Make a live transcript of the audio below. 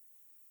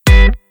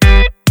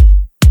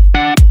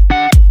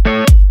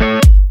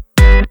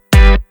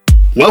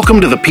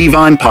Welcome to the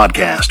Peavine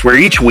Podcast, where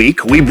each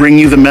week we bring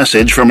you the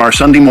message from our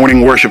Sunday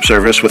morning worship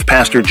service with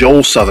Pastor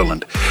Joel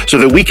Sutherland, so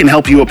that we can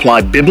help you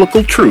apply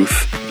biblical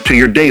truth to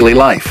your daily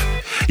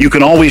life. You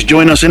can always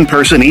join us in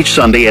person each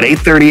Sunday at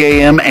 8:30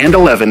 a.m. and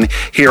 11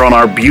 here on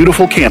our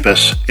beautiful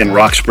campus in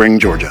Rock Spring,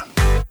 Georgia.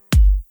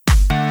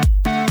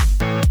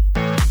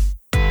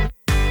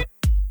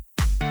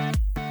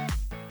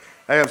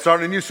 Hey, I'm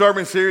starting a new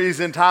sermon series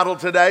entitled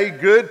today,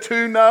 Good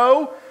to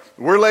Know.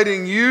 We're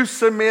letting you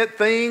submit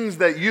things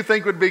that you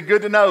think would be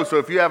good to know. So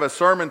if you have a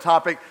sermon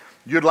topic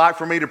you'd like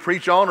for me to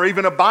preach on, or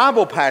even a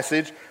Bible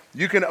passage,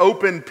 you can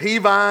open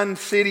Peavine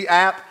City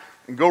app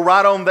and go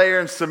right on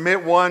there and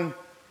submit one.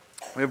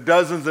 We have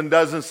dozens and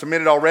dozens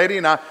submitted already,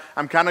 and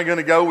I'm kind of going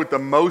to go with the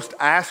most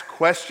asked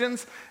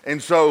questions.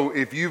 And so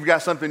if you've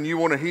got something you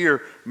want to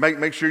hear,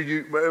 make sure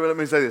you, let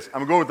me say this,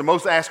 I'm going with the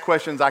most asked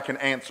questions I can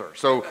answer.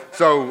 So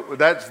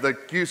that's the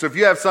cue. So if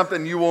you have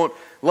something you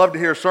love to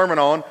hear a sermon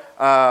on,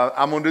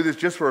 I'm going to do this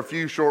just for a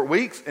few short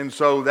weeks, and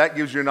so that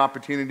gives you an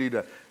opportunity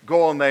to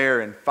go on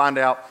there and find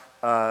out,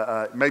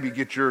 maybe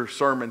get your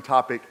sermon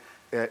topic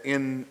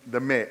in the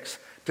mix.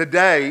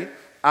 Today,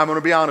 I'm going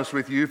to be honest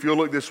with you. If you'll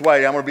look this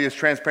way, I'm going to be as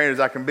transparent as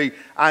I can be.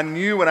 I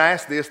knew when I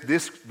asked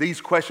these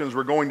questions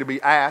were going to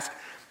be asked,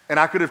 and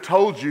I could have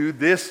told you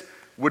this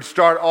would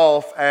start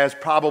off as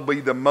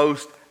probably the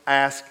most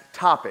asked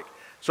topic.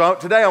 So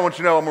today I want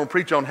you to know I'm going to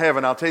preach on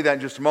heaven. I'll tell you that in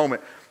just a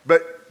moment.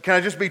 But can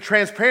I just be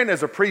transparent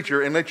as a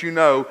preacher and let you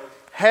know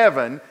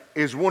heaven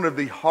is one of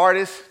the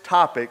hardest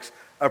topics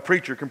a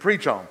preacher can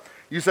preach on.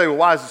 You say, well,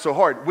 why is it so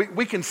hard?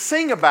 We can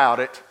sing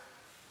about it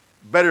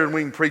better than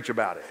we can preach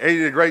about it. He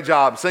did a great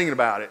job singing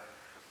about it.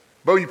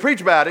 But when you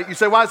preach about it, you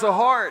say, why is it so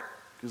hard?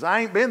 Because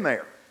I ain't been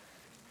there.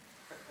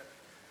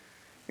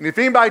 And if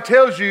anybody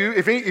tells you,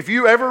 if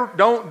you ever,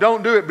 don't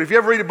do it, but if you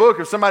ever read a book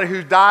of somebody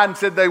who's died and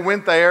said they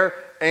went there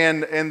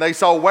and they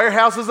saw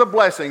warehouses of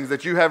blessings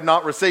that you have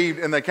not received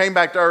and they came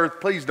back to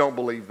earth, please don't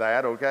believe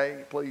that,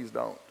 okay? Please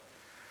don't.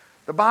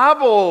 The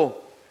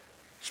Bible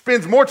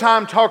spends more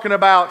time talking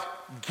about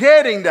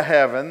getting to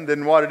heaven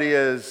than what it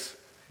is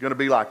going to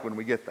be like when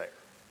we get there.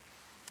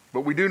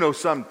 But we do know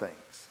some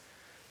things.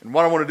 And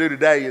what I want to do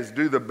today is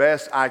do the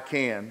best I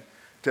can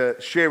to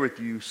share with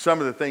you some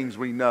of the things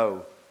we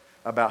know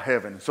about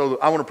heaven. So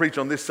I want to preach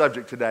on this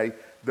subject today,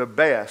 the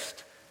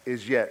best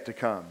is yet to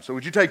come. So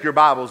would you take your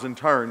Bibles and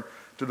turn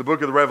to the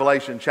book of the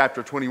Revelation,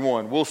 chapter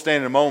 21. We'll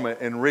stand in a moment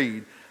and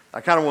read.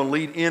 I kind of want to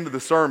lead into the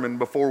sermon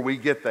before we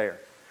get there.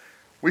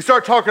 We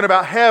start talking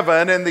about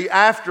heaven and the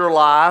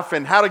afterlife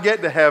and how to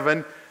get to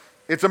heaven.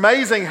 It's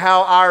amazing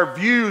how our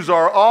views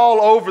are all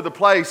over the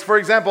place. For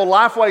example,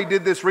 Lifeway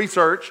did this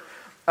research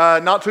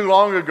not too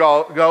long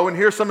ago, and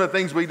here's some of the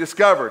things we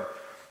discovered.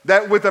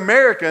 That with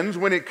Americans,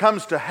 when it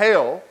comes to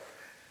hell,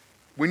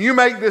 when you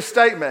make this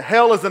statement,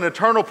 hell is an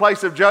eternal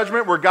place of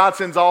judgment where God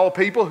sends all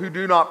people who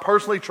do not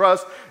personally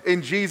trust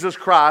in Jesus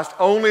Christ,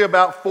 only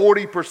about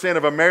 40%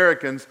 of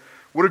Americans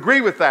would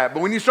agree with that.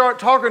 But when you start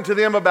talking to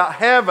them about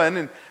heaven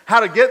and how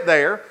to get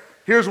there,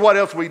 here's what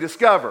else we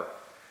discover.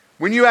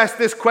 When you ask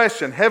this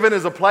question, heaven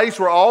is a place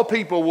where all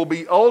people will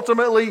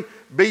ultimately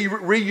be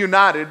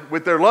reunited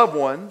with their loved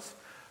ones,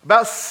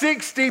 about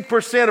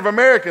 60% of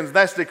Americans,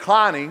 that's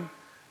declining,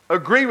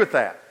 agree with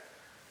that.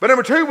 But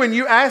number two, when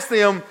you ask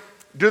them,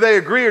 do they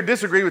agree or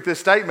disagree with this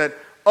statement?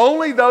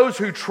 Only those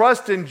who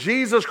trust in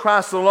Jesus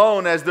Christ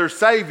alone as their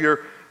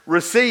Savior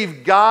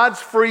receive God's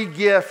free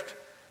gift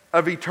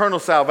of eternal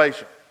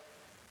salvation.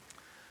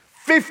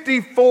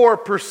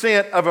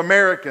 54% of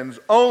Americans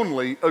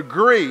only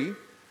agree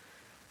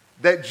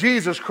that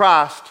Jesus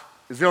Christ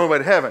is the only way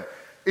to heaven.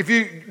 If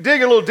you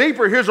dig a little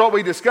deeper, here's what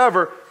we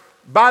discover.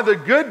 By the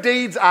good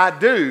deeds I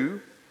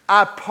do,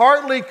 I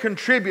partly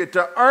contribute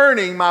to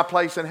earning my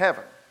place in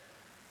heaven.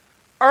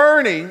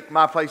 Earning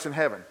my place in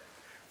heaven.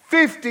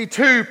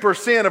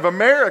 52% of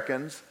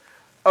Americans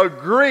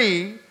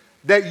agree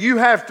that you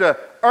have to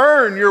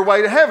earn your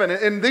way to heaven.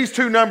 And these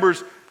two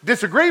numbers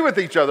disagree with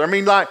each other. I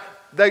mean, like,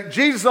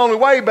 Jesus is the only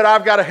way, but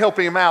I've got to help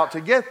him out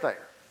to get there.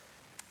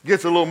 It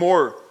gets a little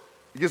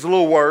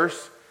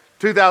worse.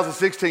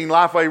 2016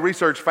 Lifeway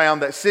research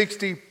found that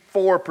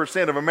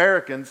 64% of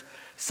Americans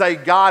say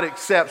God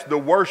accepts the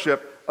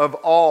worship of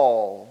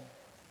all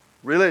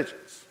religions.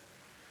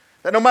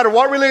 That no matter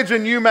what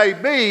religion you may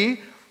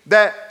be,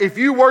 that if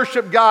you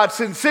worship God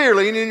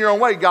sincerely and in your own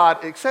way,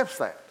 God accepts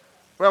that.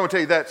 Well, I'm going to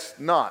tell you that's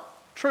not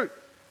true.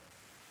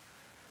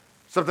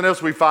 Something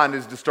else we find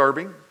is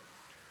disturbing.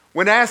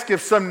 When asked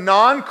if some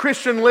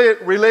non-Christian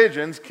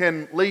religions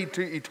can lead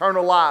to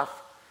eternal life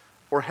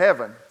or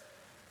heaven,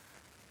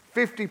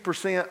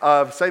 50%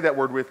 of, say that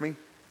word with me,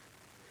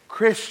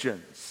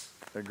 Christians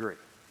agree.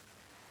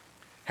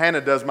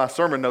 Hannah does my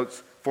sermon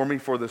notes for me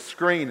for the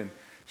screen, and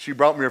she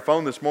brought me her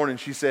phone this morning.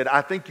 She said,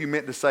 I think you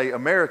meant to say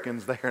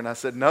Americans there. And I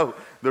said, no,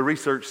 the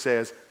research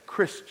says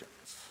Christians.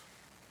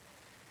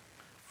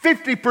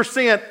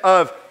 50%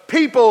 of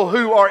people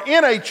who are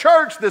in a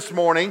church this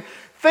morning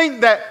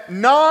think that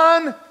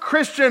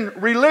non-Christian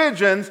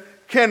religions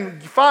can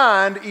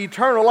find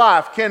eternal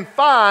life, can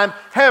find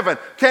heaven,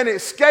 can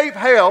escape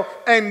hell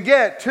and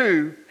get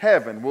to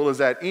heaven. Well, is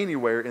that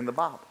anywhere in the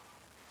Bible?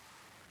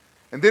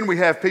 And then we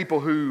have people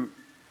who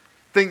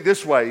think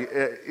this way.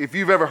 If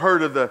you've ever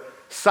heard of the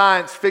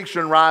science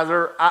fiction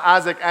writer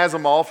Isaac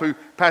Asimov, who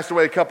passed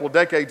away a couple of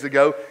decades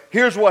ago,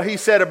 here's what he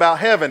said about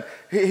heaven.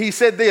 He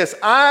said this: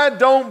 I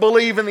don't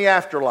believe in the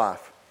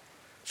afterlife,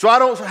 so I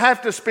don't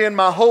have to spend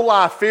my whole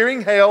life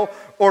fearing hell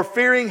or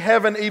fearing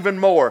heaven even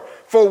more.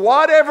 For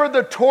whatever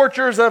the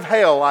tortures of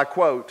hell, I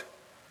quote,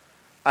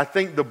 I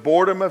think the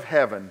boredom of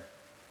heaven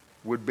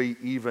would be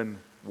even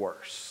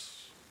worse.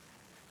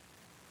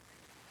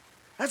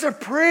 That's a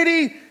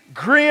pretty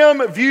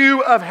grim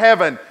view of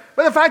heaven.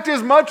 But the fact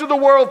is, much of the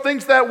world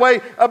thinks that way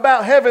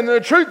about heaven. And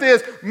the truth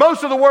is,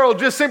 most of the world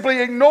just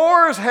simply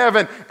ignores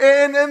heaven.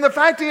 And the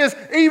fact is,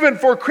 even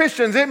for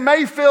Christians, it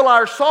may fill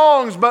our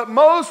songs, but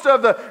most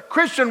of the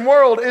Christian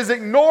world is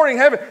ignoring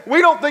heaven.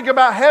 We don't think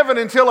about heaven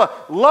until a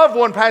loved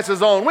one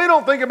passes on. We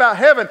don't think about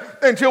heaven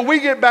until we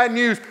get bad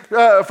news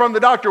from the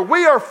doctor.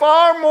 We are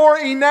far more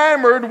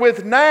enamored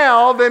with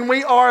now than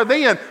we are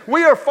then.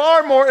 We are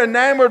far more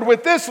enamored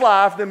with this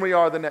life than we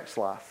are the next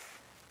life.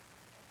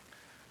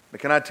 But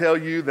can I tell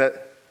you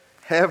that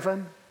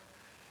heaven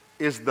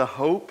is the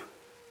hope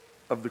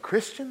of the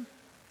Christian?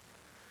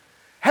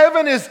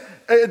 Heaven is,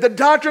 the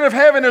doctrine of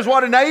heaven is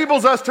what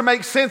enables us to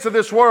make sense of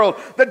this world.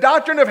 The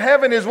doctrine of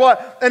heaven is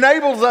what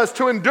enables us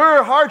to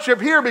endure hardship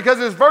here, because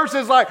it's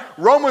verses like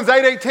Romans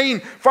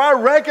 8:18, for I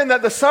reckon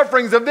that the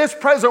sufferings of this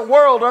present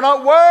world are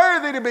not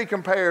worthy to be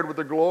compared with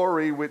the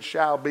glory which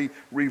shall be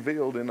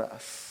revealed in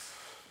us.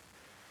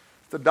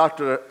 The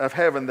doctrine of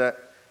heaven that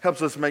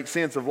helps us make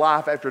sense of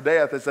life after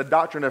death. It's a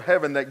doctrine of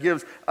heaven that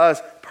gives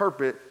us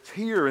purpose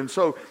here. And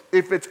so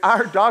if it's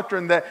our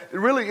doctrine, that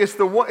really it's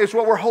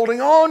what we're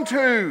holding on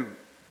to.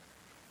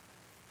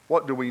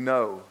 What do we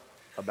know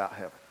about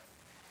heaven?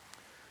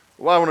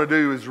 What I want to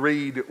do is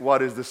read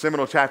what is the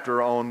seminal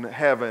chapter on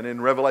heaven in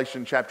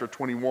Revelation chapter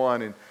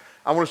 21. And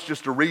I want us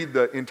just to read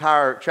the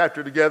entire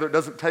chapter together. It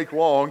doesn't take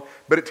long,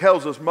 but it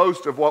tells us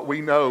most of what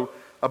we know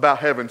about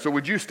heaven. So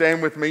would you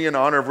stand with me in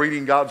honor of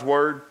reading God's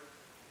word?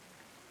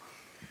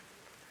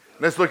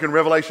 Let's look in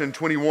Revelation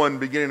 21,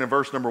 beginning in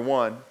verse number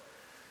 1.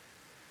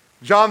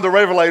 John the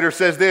Revelator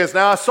says this: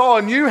 Now I saw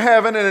a new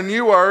heaven and a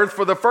new earth,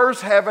 for the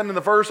first heaven and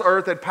the first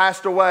earth had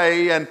passed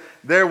away, and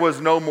there was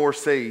no more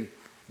sea.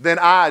 Then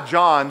I,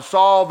 John,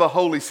 saw the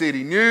holy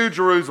city, New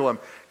Jerusalem,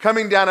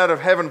 coming down out of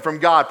heaven from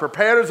God,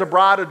 prepared as a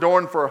bride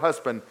adorned for her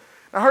husband.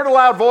 I heard a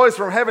loud voice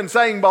from heaven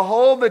saying,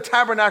 Behold, the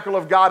tabernacle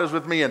of God is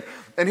with men,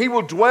 and he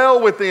will dwell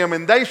with them,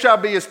 and they shall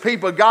be his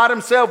people. God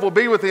himself will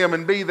be with them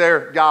and be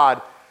their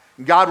God.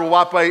 God will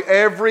wipe away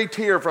every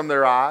tear from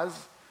their eyes.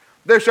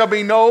 There shall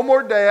be no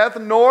more death,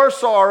 nor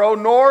sorrow,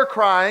 nor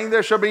crying.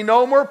 There shall be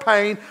no more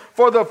pain,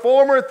 for the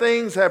former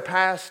things have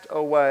passed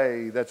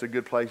away. That's a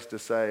good place to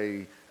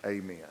say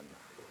amen.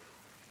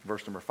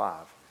 Verse number 5.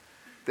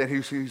 Then he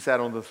who sat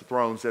on the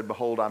throne said,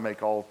 Behold, I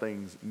make all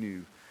things new.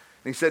 And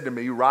he said to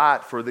me,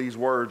 Write, for these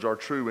words are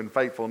true and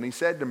faithful. And he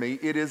said to me,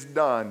 It is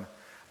done.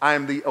 I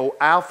am the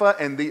Alpha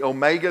and the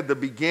Omega, the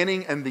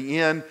beginning and the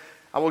end.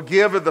 I will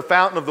give of the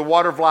fountain of the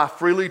water of life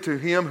freely to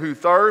him who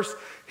thirsts.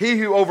 He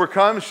who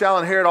overcomes shall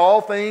inherit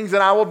all things,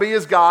 and I will be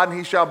his God, and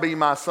he shall be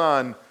my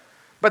son.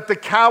 But the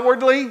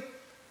cowardly,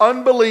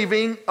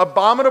 unbelieving,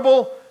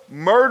 abominable,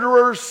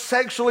 murderers,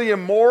 sexually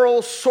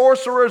immoral,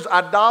 sorcerers,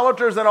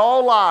 idolaters, and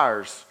all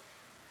liars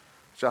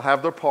shall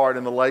have their part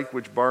in the lake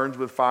which burns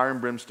with fire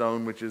and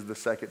brimstone, which is the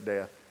second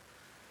death.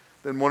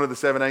 Then one of the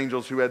seven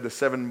angels who had the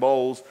seven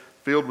bowls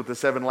filled with the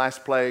seven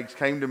last plagues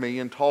came to me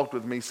and talked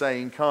with me,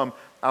 saying, Come,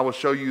 I will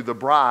show you the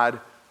bride,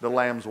 the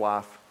Lamb's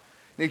wife.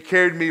 And he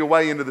carried me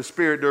away into the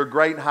Spirit to a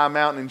great and high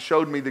mountain and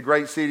showed me the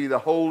great city, the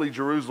holy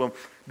Jerusalem,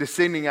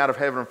 descending out of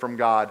heaven from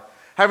God,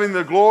 having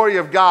the glory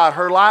of God.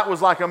 Her light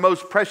was like a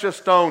most precious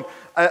stone,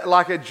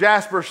 like a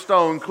jasper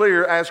stone,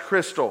 clear as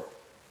crystal.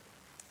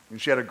 And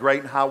she had a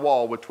great and high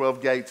wall with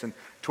 12 gates and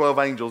 12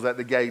 angels at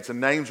the gates,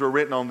 and names were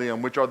written on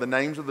them, which are the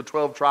names of the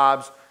 12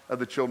 tribes of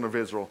the children of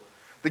Israel.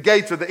 The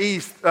gates of the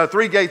east,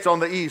 3 gates on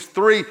the east,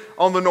 3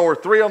 on the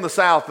north, 3 on the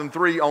south, and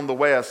 3 on the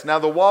west. Now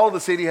the wall of the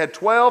city had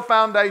 12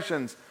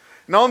 foundations,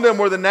 and on them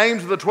were the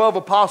names of the 12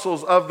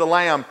 apostles of the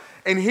Lamb.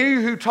 And he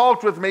who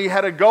talked with me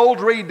had a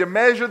gold reed to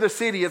measure the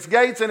city, its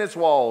gates and its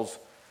walls.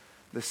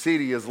 The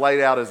city is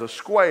laid out as a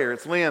square.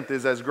 Its length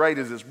is as great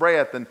as its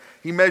breadth. And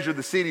he measured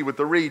the city with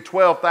the reed,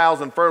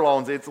 12,000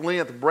 furlongs. Its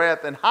length,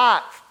 breadth, and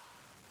height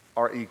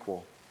are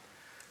equal.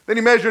 Then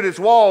he measured its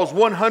walls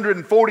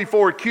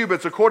 144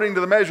 cubits according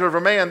to the measure of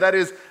a man, that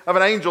is, of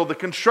an angel. The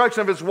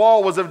construction of its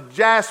wall was of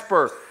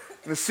jasper,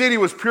 and the city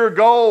was pure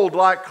gold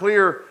like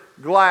clear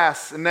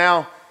glass. And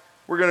now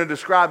we're going to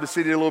describe the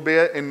city a little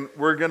bit, and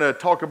we're going to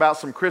talk about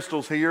some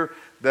crystals here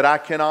that I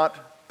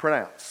cannot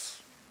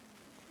pronounce.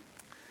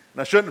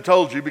 And I shouldn't have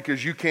told you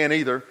because you can't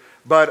either,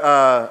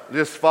 but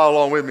just follow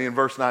along with me in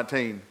verse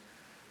 19.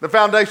 The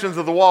foundations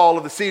of the wall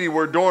of the city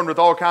were adorned with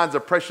all kinds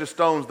of precious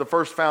stones. The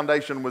first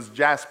foundation was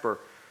jasper.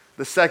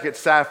 the second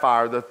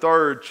sapphire, the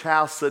third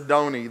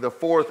chalcedony, the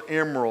fourth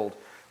emerald,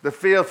 the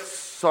fifth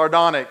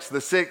sardonyx,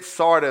 the sixth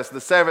sardis,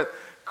 the seventh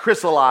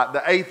chrysolite,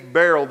 the eighth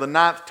beryl, the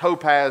ninth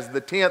topaz,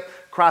 the 10th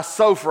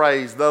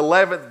chrysoprase, the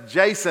 11th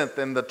jacinth,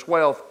 and the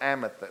 12th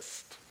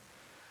amethyst.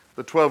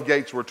 The 12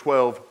 gates were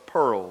 12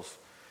 pearls.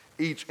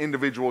 Each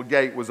individual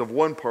gate was of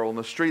one pearl, and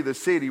the street of the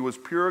city was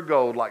pure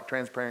gold like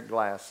transparent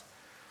glass.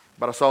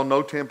 But I saw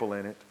no temple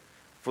in it,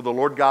 for the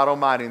Lord God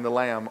Almighty and the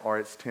Lamb are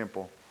its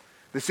temple.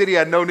 The city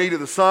had no need of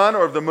the sun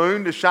or of the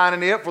moon to shine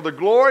in it, for the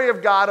glory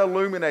of God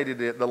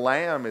illuminated it. The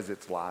Lamb is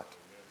its light.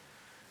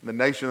 And the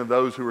nation of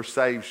those who are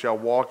saved shall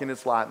walk in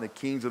its light, and the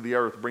kings of the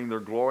earth bring their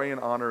glory and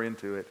honor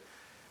into it.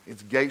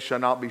 Its gates shall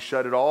not be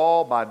shut at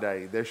all by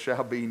day. There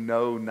shall be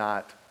no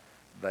night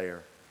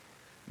there.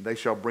 And they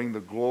shall bring the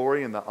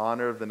glory and the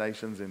honor of the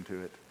nations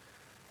into it.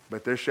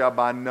 But there shall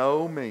by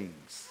no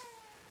means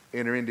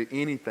enter into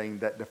anything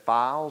that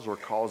defiles or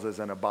causes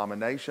an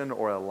abomination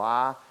or a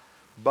lie,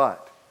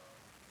 but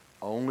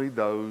only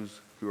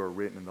those who are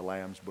written in the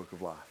Lamb's book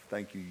of life.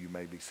 Thank you. You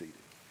may be seated.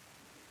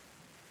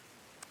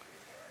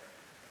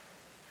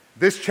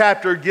 This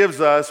chapter gives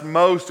us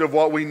most of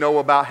what we know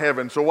about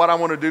heaven. So what I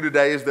want to do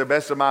today, is the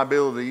best of my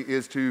ability,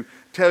 is to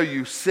tell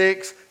you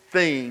 6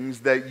 things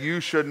that you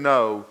should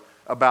know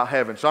about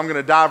heaven. So I'm going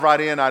to dive right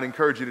in. I'd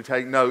encourage you to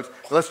take notes.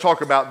 Let's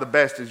talk about the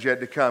best is yet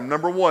to come.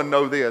 Number 1,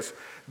 know this.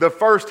 The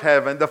first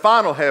heaven, the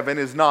final heaven,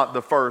 is not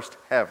the first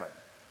heaven.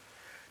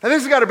 And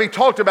this has got to be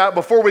talked about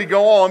before we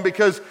go on,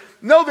 because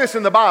know this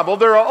in the Bible,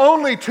 there are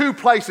only 2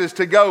 places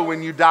to go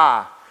when you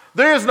die.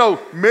 There is no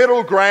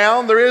middle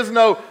ground. There is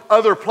no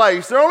other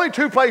place. There are only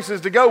 2 places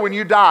to go when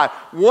you die.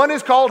 One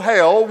is called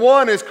hell.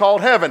 One is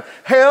called heaven.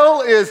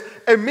 Hell is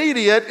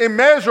immediate,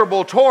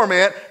 immeasurable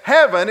torment.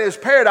 Heaven is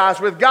paradise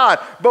with God.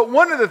 But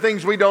one of the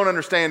things we don't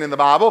understand in the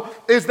Bible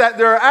is that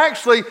there are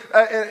actually,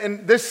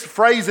 and this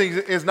phrasing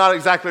is not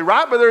exactly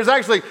right, but there's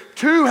actually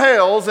 2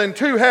 hells and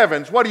 2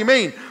 heavens. What do you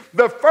mean?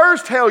 The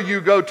first hell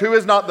you go to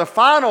is not the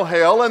final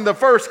hell, and the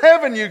first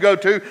heaven you go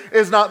to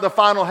is not the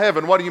final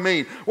heaven. What do you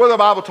mean? Well, the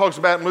Bible talks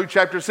about in Luke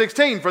chapter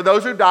 16, for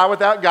those who die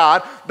without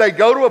God, they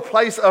go to a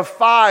place of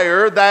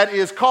fire that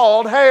is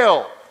called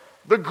hell,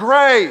 the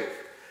grave.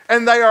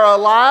 And they are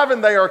alive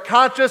and they are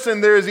conscious,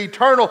 and there is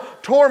eternal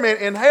torment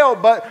in hell.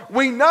 But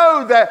we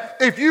know that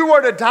if you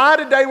were to die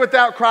today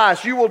without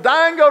Christ, you will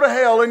die and go to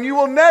hell, and you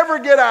will never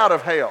get out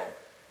of hell.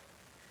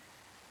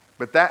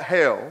 But that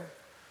hell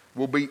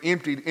will be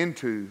emptied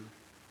into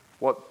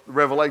what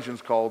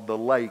Revelation's called the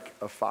lake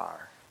of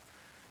fire.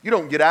 You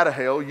don't get out of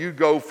hell. You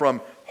go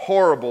from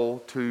horrible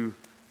to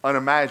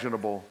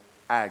unimaginable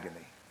agony.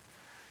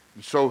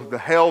 And so the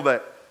hell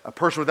that a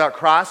person without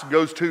Christ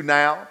goes to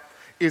now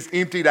is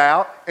emptied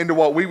out into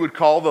what we would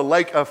call the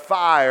lake of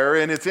fire,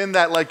 and it's in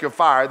that lake of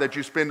fire that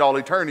you spend all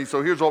eternity.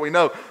 So here's what we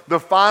know. The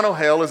final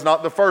hell is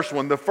not the first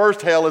one. The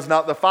first hell is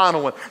not the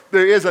final one.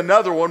 There is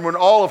another one when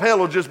all of hell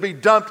will just be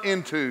dumped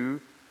into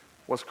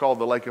what's called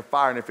the lake of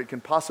fire. And if it can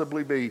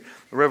possibly be,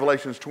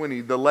 Revelations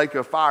 20, the lake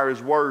of fire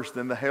is worse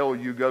than the hell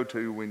you go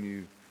to when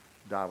you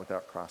die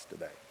without Christ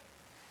today.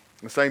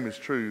 The same is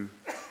true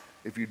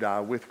if you die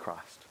with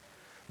Christ.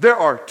 There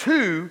are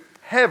 2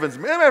 heavens. As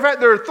a matter of fact,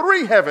 there are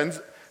 3 heavens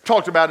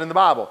talked about in the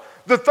Bible.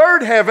 The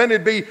third heaven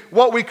would be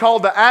what we call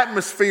the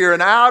atmosphere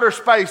and outer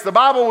space. The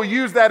Bible will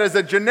use that as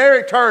a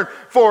generic term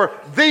for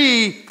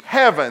the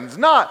heavens.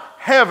 Not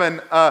heaven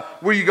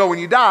where you go when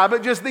you die,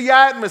 but just the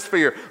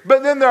atmosphere.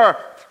 But then there are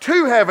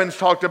 2 heavens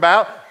talked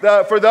about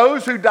for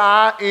those who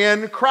die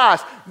in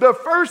Christ. The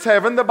first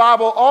heaven, the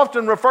Bible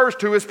often refers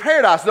to as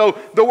paradise, though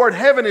the word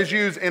heaven is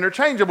used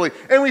interchangeably.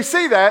 And we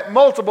see that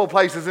multiple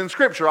places in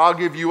Scripture. I'll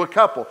give you a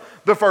couple.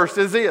 The first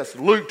is this,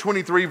 Luke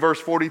 23,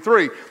 verse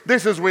 43.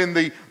 This is when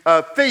the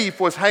thief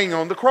was hanging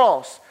on the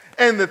cross.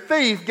 And the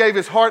thief gave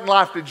his heart and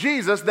life to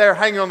Jesus there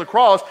hanging on the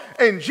cross.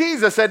 And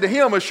Jesus said to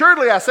him,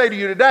 assuredly I say to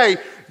you today,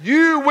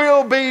 you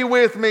will be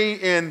with me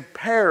in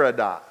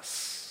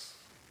paradise,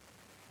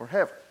 or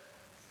heaven.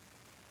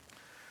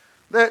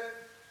 That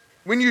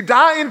when you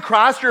die in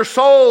Christ, your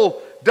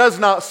soul does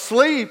not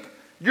sleep.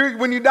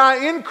 When you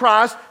die in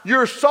Christ,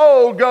 your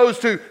soul goes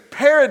to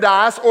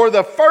paradise, or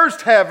the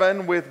first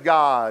heaven, with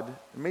God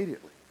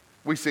immediately.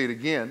 We see it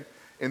again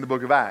in the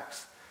book of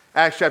Acts.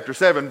 Acts chapter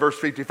 7, verse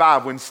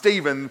 55, when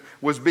Stephen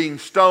was being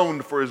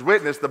stoned for his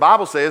witness, the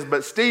Bible says,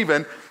 but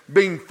Stephen,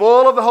 being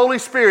full of the Holy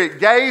Spirit,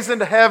 gazed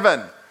into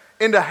heaven,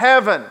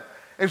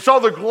 and saw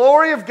the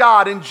glory of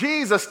God and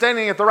Jesus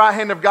standing at the right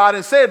hand of God,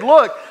 and said,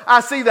 look,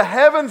 I see the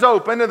heavens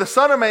open and the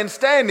Son of Man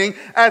standing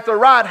at the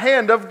right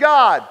hand of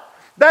God.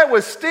 That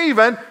was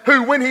Stephen,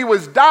 who when he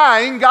was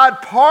dying,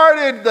 God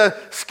parted the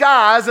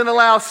skies and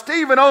allowed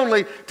Stephen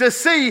only to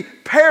see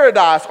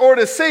paradise, or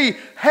to see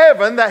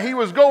heaven that he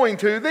was going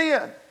to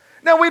then.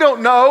 Now, we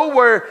don't know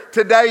where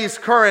today's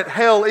current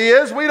hell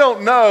is. We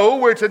don't know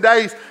where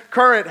today's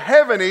current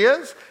heaven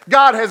is.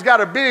 God has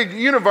got a big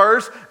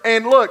universe.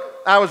 And look,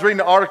 I was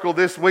reading an article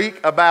this week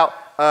about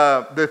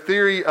the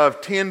theory of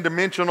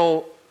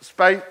 10-dimensional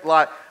space.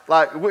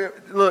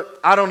 Look,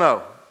 I don't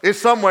know. It's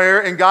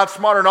somewhere, and God's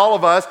smarter than all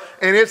of us,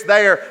 and it's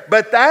there.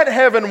 But that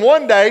heaven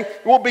one day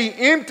will be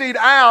emptied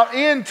out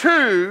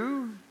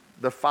into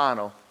the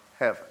final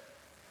heaven.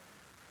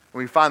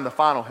 We find the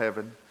final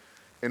heaven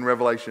in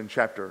Revelation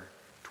chapter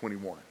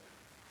 21.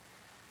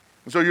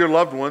 And so your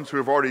loved ones who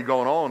have already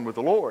gone on with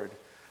the Lord,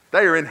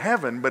 they are in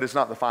heaven, but it's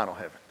not the final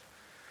heaven.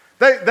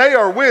 They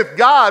are with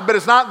God, but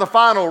it's not the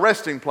final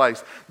resting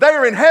place. They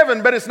are in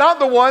heaven, but it's not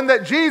the one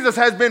that Jesus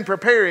has been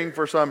preparing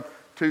for some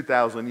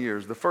 2,000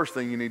 years. The first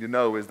thing you need to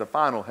know is the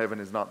final heaven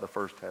is not the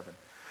first heaven.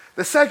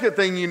 The second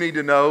thing you need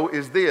to know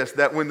is this,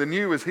 that when the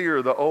new is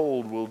here, the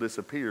old will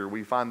disappear.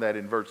 We find that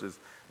in verses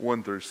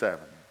 1 through 7.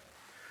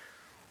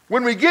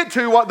 When we get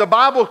to what the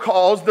Bible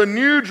calls the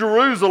New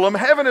Jerusalem,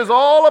 heaven is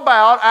all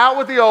about out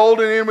with the old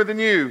and in with the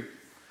new.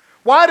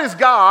 Why does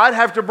God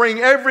have to bring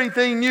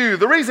everything new?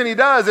 The reason he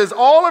does is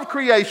all of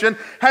creation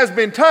has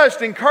been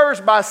touched and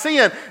cursed by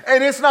sin.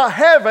 And it's not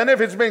heaven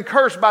if it's been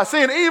cursed by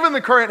sin. Even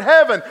the current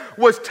heaven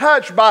was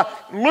touched by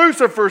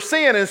Lucifer's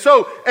sin. And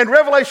so in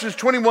Revelation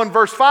 21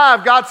 verse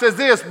 5, God says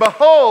this,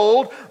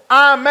 "Behold,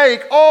 I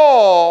make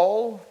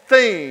all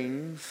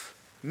things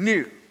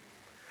new."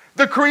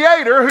 The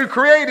Creator who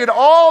created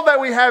all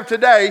that we have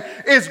today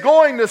is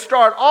going to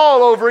start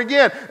all over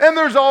again. And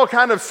there's all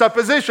kind of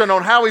supposition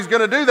on how he's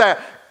going to do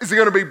that. Is it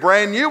going to be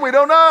brand new? We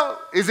don't know.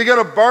 Is he going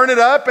to burn it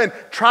up and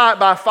try it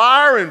by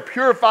fire and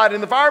purify it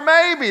in the fire?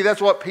 Maybe. That's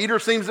what Peter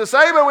seems to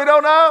say, but we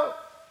don't know.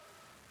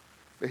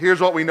 But here's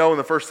what we know in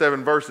the first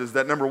 7 verses,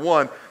 that number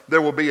 1, there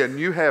will be a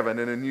new heaven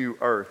and a new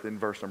earth in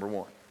verse number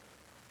 1.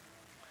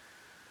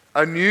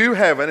 A new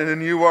heaven and a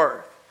new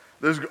earth.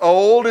 The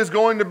old is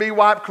going to be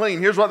wiped clean.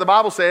 Here's what the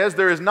Bible says.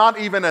 There is not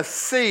even a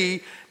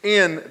sea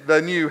in the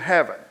new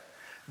heaven.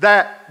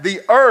 That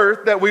the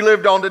earth that we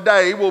lived on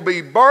today will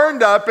be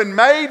burned up and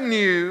made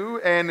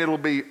new, and it'll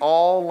be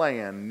all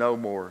land, no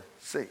more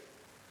sea.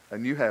 A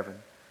new heaven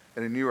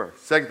and a new earth.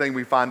 Second thing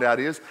we find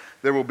out is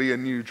there will be a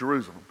new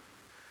Jerusalem.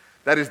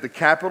 That is the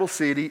capital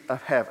city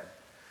of heaven.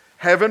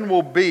 Heaven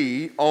will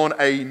be on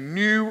a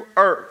new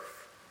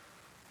earth.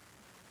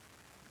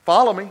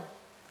 Follow me.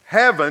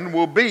 Heaven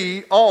will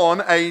be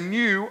on a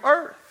new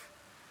earth.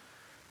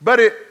 But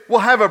it will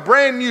have a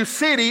brand new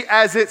city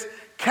as its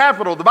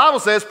capital. The Bible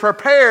says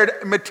prepared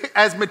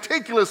as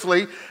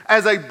meticulously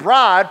as a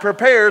bride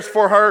prepares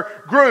for her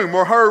groom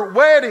or her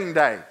wedding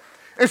day.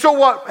 And so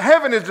what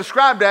heaven is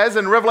described as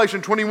in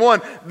Revelation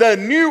 21, the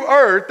new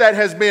earth that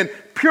has been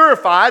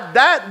purified,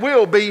 that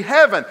will be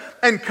heaven.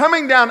 And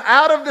coming down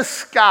out of the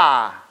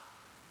sky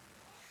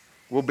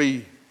will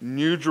be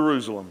New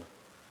Jerusalem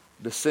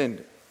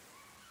descending.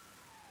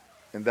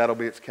 And that'll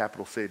be its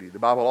capital city. The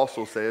Bible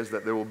also says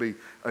that there will be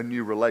a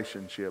new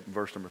relationship,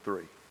 verse number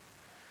 3.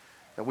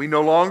 That we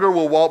no longer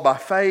will walk by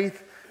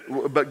faith,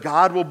 but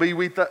God will be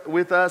with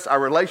us. Our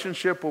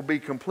relationship will be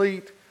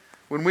complete.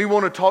 When we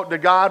want to talk to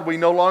God, we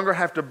no longer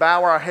have to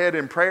bow our head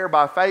in prayer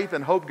by faith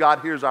and hope God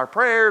hears our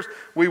prayers.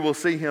 We will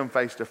see him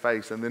face to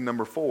face. And then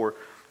number 4,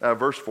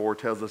 verse 4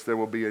 tells us there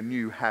will be a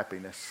new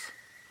happiness.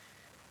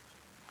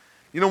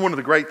 You know, one of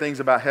the great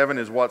things about heaven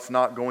is what's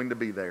not going to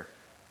be there.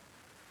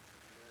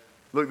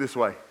 Look this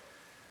way.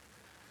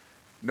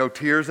 No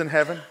tears in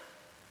heaven.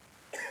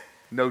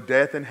 No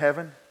death in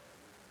heaven.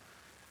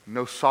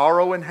 No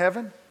sorrow in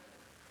heaven.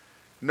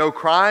 No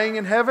crying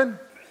in heaven.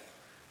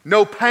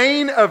 No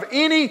pain of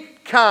any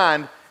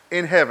kind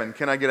in heaven.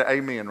 Can I get an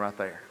amen right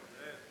there?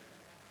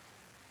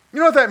 You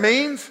know what that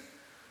means?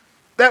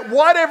 That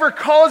whatever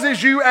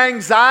causes you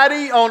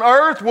anxiety on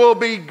earth will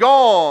be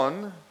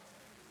gone.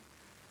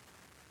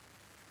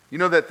 You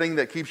know that thing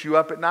that keeps you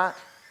up at night?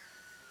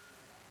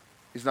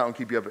 It's not going to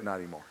keep you up at night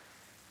anymore.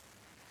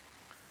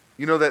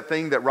 You know that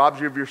thing that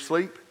robs you of your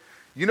sleep?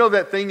 You know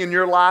that thing in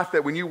your life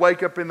that when you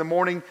wake up in the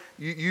morning,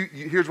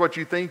 here's what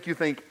you think. You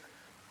think,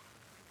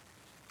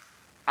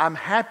 I'm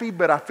happy,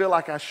 but I feel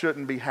like I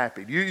shouldn't be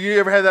happy. You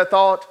ever had that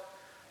thought?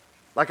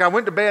 Like I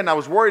went to bed and I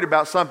was worried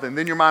about something.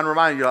 Then your mind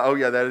reminded you, like, oh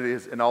yeah, that it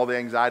is. And all the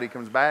anxiety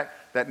comes back.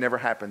 That never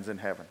happens in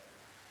heaven.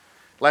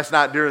 Last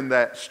night during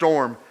that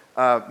storm,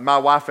 my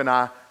wife and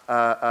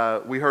I,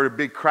 we heard a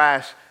big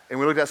crash. And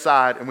we looked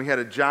outside and we had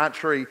a giant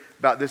tree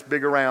about this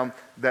big around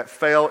that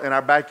fell in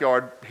our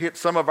backyard, hit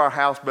some of our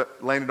house,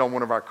 but landed on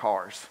one of our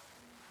cars.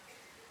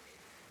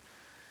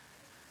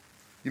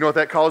 You know what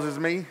that causes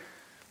me?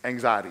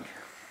 Anxiety.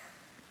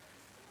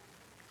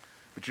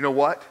 But you know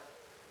what?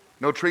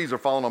 No trees are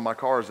falling on my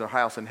cars or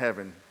house in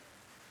heaven.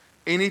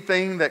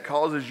 Anything that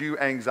causes you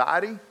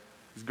anxiety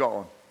is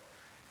gone.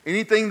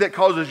 Anything that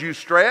causes you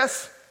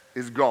stress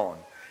is gone.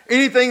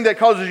 Anything that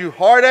causes you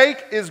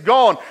heartache is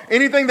gone.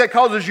 Anything that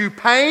causes you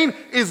pain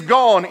is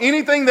gone.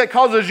 Anything that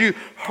causes you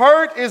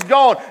hurt is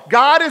gone.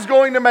 God is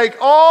going to make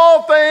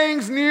all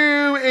things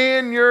new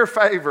in your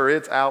favor.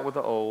 It's out with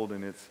the old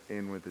and it's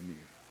in with the new.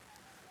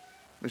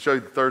 Let me show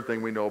you the third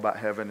thing we know about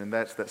heaven, and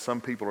that's that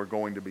some people are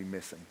going to be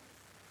missing.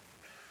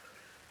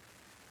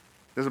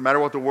 Doesn't matter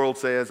what the world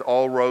says,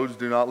 all roads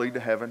do not lead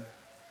to heaven.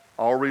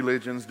 All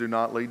religions do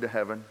not lead to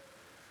heaven.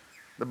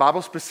 The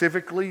Bible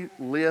specifically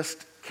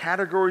lists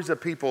categories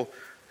of people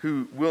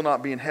who will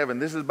not be in heaven.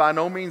 This is by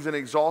no means an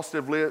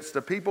exhaustive list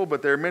of people,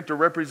 but they're meant to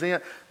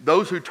represent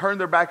those who turned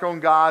their back on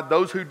God,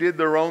 those who did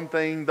their own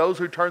thing, those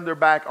who turned their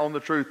back on the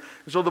truth.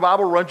 And so the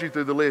Bible runs you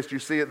through the list. You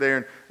see it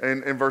there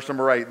in verse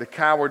number 8. The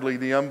cowardly,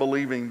 the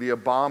unbelieving, the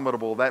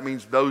abominable. That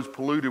means those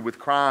polluted with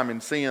crime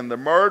and sin. The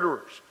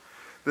murderers,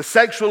 the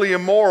sexually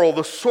immoral,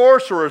 the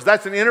sorcerers.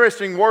 That's an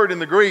interesting word in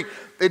the Greek.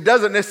 It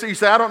doesn't necessarily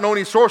say, I don't know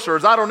any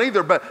sorcerers. I don't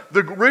either. But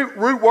the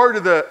root word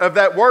of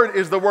that word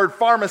is the word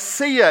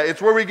pharmacia.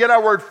 It's where we get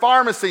our word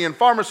pharmacy and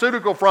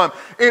pharmaceutical from.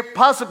 It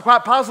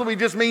quite possibly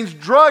just means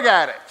drug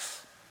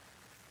addicts.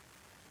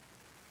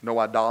 No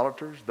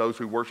idolaters, those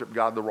who worship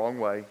God the wrong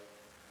way.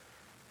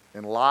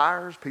 And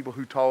liars, people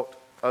who taught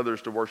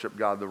others to worship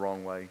God the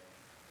wrong way.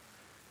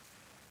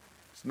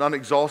 It's not an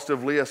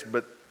exhaustive list,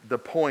 but the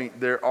point,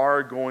 there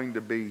are going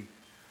to be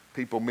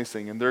people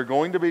missing. And there are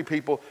going to be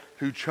people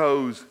who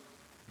chose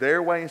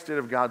their way instead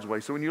of God's way.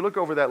 So when you look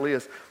over that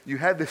list, you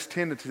have this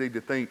tendency to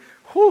think,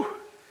 whew,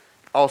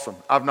 awesome.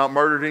 I've not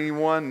murdered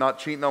anyone, not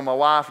cheating on my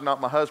wife, not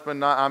my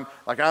husband. I'm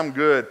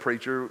good,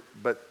 preacher.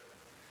 But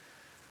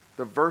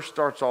the verse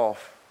starts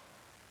off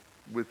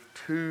with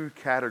two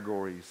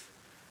categories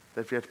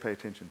that you have to pay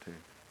attention to.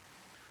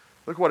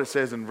 Look what it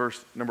says in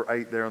verse number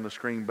 8 there on the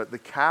screen. But the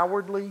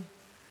cowardly,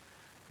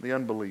 the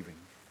unbelieving.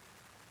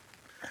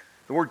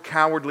 The word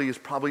cowardly is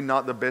probably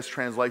not the best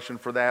translation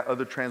for that.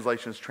 Other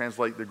translations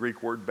translate the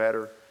Greek word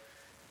better.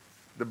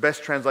 The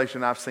best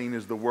translation I've seen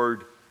is the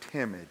word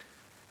timid.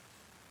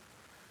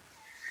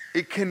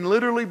 It can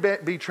literally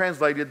be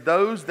translated,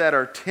 those that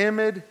are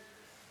timid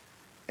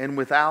and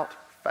without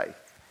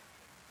faith.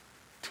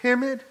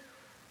 Timid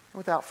and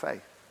without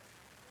faith.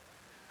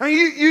 I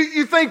mean,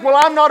 you think, well,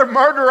 I'm not a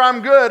murderer,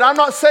 I'm good. I'm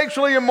not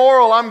sexually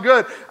immoral, I'm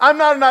good. I'm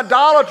not an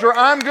idolater,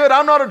 I'm good.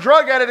 I'm not a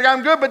drug addict,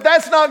 I'm good. But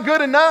that's not good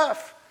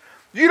enough.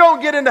 You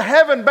don't get into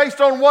heaven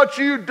based on what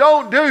you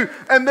don't do.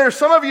 And there's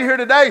some of you here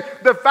today,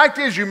 the fact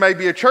is you may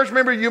be a church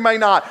member, you may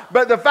not.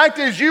 But the fact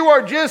is you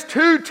are just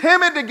too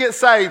timid to get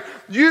saved.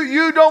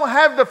 You don't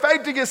have the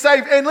faith to get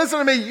saved. And listen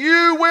to me,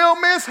 you will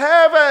miss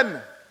heaven.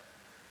 You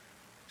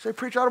say,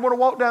 preacher, I don't want to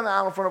walk down the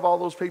aisle in front of all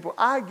those people.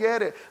 I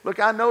get it. Look,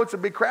 I know it's a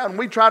big crowd, and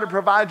we try to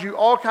provide you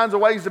all kinds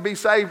of ways to be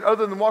saved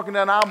other than walking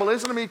down the aisle. But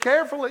listen to me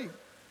carefully.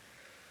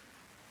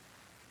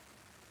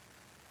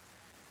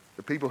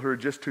 The people who are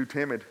just too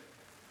timid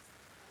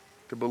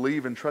to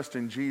believe and trust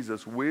in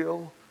Jesus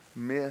will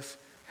miss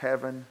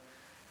heaven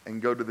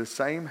and go to the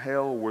same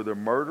hell where the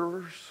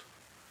murderers,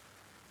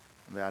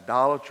 the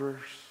idolaters,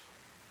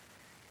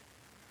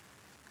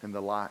 and the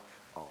like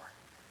are.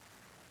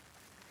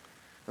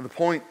 And the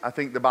point I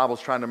think the Bible's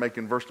trying to make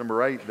in verse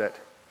number 8, that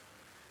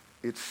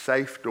it's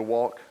safe to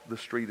walk the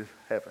street of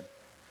heaven.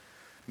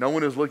 No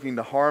one is looking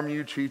to harm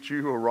you, cheat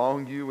you, or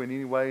wrong you in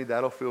any way.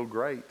 That'll feel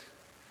great.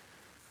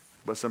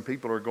 But some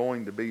people are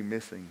going to be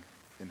missing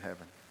in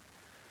heaven.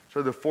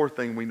 So the fourth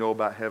thing we know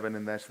about heaven,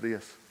 and that's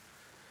this.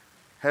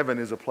 Heaven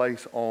is a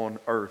place on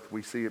earth.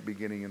 We see it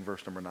beginning in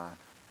verse number 9.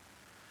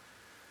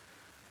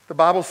 The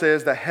Bible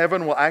says that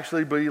heaven will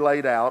actually be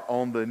laid out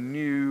on the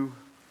new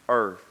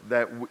earth.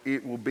 That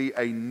it will be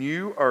a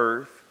new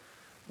earth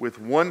with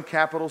one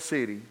capital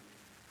city,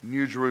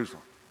 New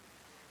Jerusalem.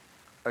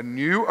 A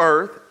new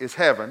earth is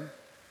heaven,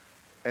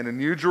 and a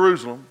new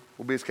Jerusalem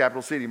will be its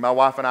capital city. My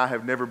wife and I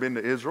have never been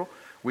to Israel.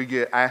 We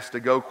get asked to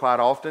go quite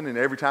often, and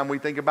every time we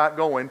think about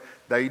going,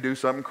 they do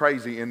something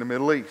crazy in the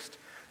Middle East.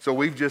 So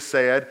we've just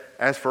said,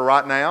 as for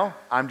right now,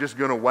 I'm just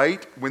going to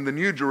wait when the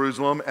New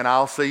Jerusalem, and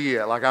I'll see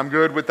it. Like, I'm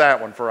good with that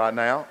one for right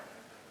now.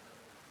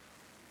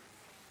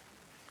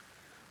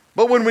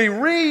 But when we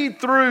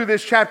read through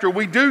this chapter,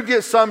 we do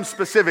get some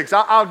specifics.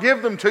 I'll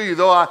give them to you,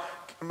 though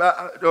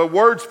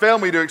words fail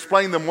me to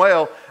explain them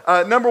well.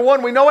 Number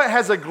one, we know it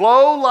has a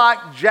glow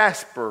like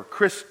jasper,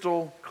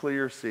 crystal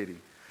clear city.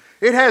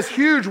 It has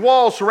huge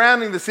walls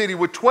surrounding the city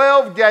with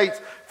 12 gates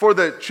for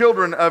the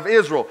children of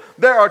Israel.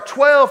 There are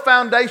 12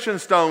 foundation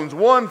stones,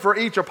 one for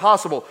each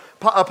apostle.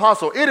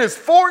 It is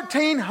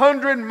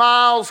 1,400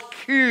 miles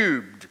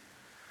cubed.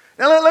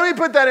 Now let me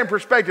put that in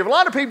perspective. A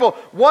lot of people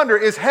wonder,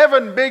 is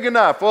heaven big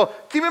enough? Well,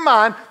 keep in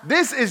mind,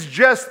 this is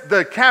just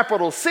the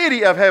capital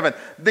city of heaven.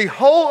 The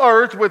whole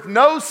earth with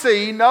no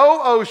sea,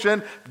 no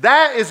ocean,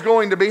 that is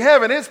going to be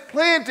heaven. It's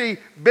plenty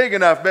big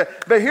enough.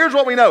 But here's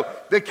what we know.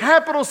 The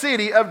capital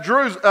city of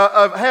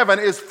heaven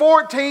is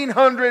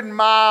 1,400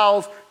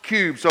 miles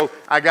cubed. So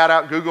I got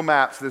out Google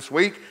Maps this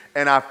week,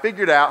 and I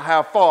figured out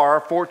how far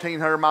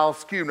 1,400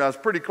 miles cubed. Now, it's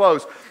pretty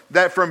close.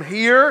 That from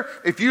here,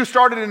 if you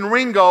started in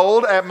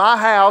Ringgold at my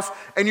house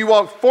and you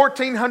walked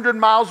 1,400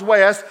 miles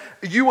west,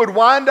 you would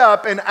wind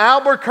up in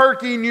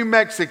Albuquerque, New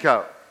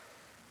Mexico.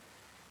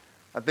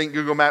 I think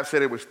Google Maps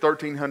said it was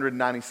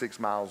 1,396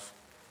 miles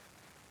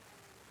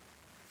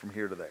from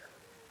here to there.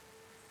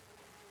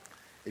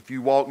 If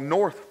you walk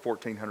north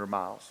 1,400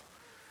 miles,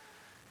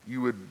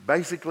 you would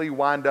basically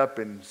wind up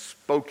in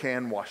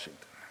Spokane,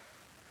 Washington.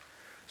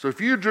 So if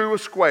you drew a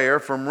square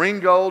from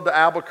Ringgold to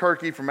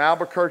Albuquerque, from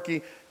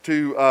Albuquerque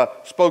to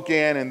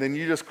Spokane, and then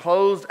you just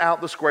closed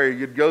out the square.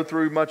 You'd go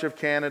through much of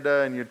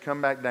Canada, and you'd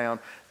come back down.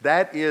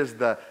 That is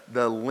the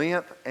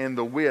length and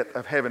the width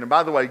of heaven. And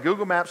by the way,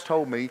 Google Maps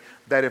told me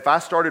that if I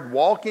started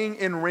walking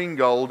in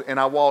Ringgold and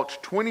I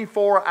walked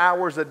 24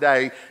 hours a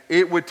day,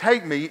 it would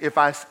take me, if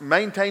I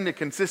maintained a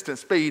consistent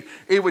speed,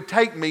 it would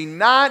take me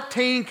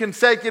 19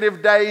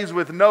 consecutive days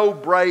with no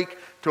break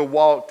to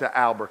walk to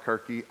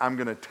Albuquerque. I'm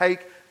going to take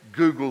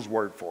Google's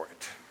word for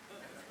it.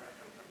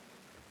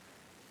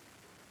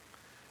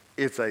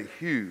 It's a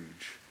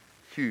huge,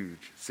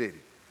 huge city.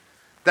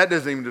 That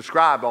doesn't even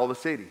describe all the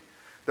city.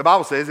 The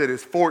Bible says it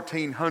is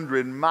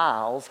 1,400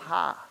 miles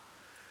high.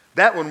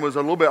 That one was a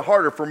little bit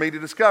harder for me to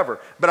discover.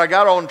 But I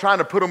got on trying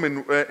to put them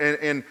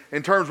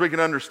in terms we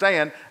can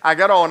understand. I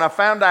got on, I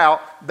found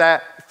out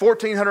that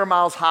 1,400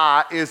 miles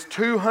high is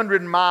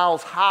 200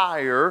 miles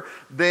higher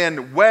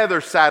than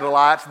weather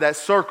satellites that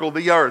circle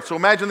the earth. So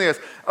imagine this.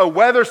 A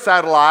weather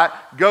satellite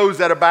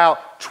goes at about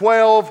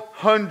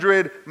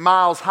 1,200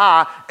 miles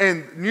high,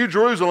 and New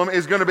Jerusalem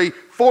is going to be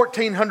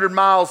 1,400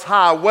 miles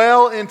high,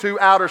 well into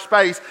outer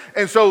space.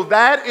 And so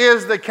that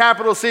is the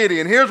capital city.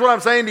 And here's what I'm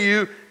saying to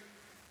you.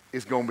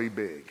 It's going to be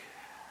big.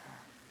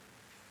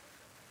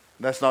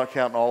 That's not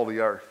counting all the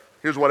earth.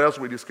 Here's what else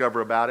we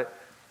discover about it.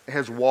 It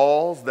has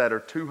walls that are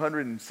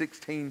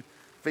 216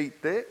 feet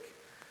thick.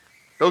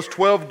 Those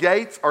 12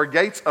 gates are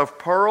gates of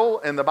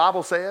pearl, and the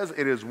Bible says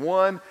it is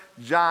one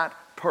giant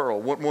pearl.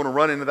 Wouldn't want to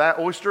run into that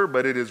oyster,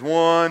 but it is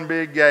one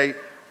big gate.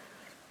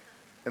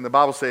 And the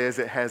Bible says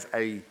it has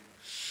a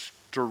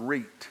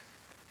street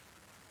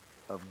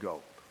of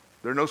gold.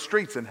 There are no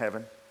streets in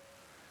heaven.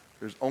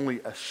 There's only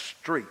a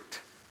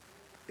street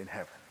in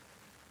heaven.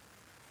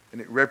 And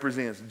it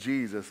represents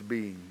Jesus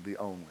being the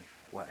only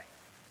way.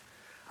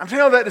 I'm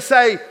telling that to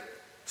say,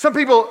 some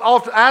people,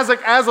 Isaac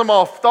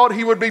Asimov thought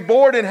he would be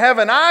bored in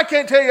heaven. I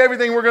can't tell you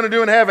everything we're going to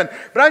do in heaven.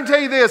 But I can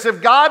tell you this,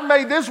 if God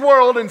made this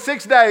world in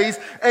 6 days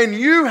and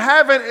you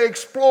haven't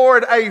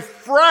explored a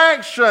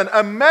fraction,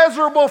 a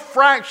measurable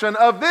fraction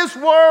of this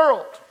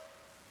world,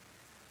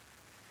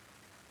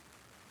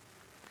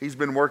 He's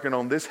been working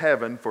on this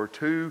heaven for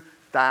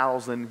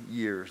 2,000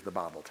 years, the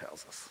Bible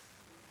tells us.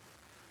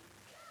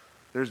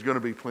 There's going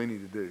to be plenty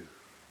to do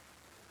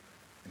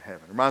in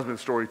heaven. It reminds me of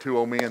the story of two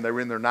old men. They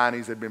were in their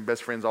 90s. They'd been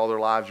best friends all their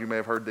lives. You may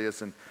have heard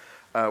this. And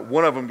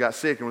one of them got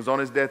sick and was on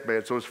his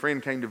deathbed. So his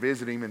friend came to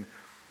visit him. And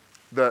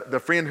the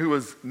friend who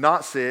was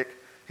not sick,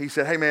 he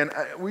said, "Hey, man,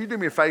 will you do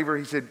me a favor?"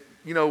 He said,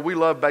 "You know, we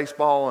love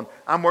baseball, and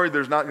I'm worried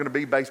there's not going to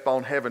be baseball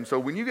in heaven. So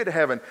when you get to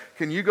heaven,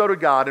 can you go to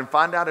God and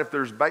find out if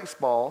there's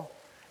baseball?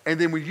 And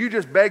then will you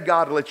just beg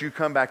God to let you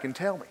come back and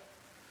tell me?"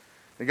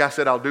 The guy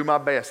said, "I'll do my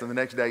best." And the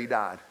next day he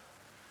died.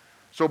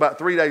 So about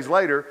 3 days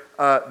later,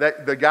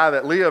 the guy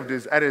that lived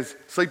is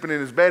sleeping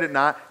in his bed at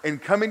night,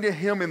 and coming to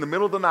him in the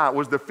middle of the night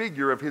was the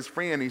figure of his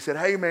friend. He said,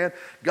 "Hey man,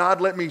 God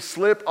let me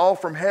slip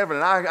off from heaven,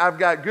 and I've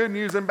got good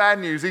news and bad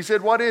news." He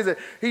said, "What is it?"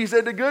 He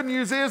said, "The good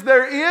news is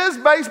there is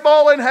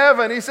baseball in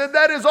heaven." He said,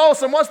 "That is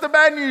awesome. What's the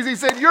bad news?" He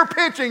said, "You're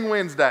pitching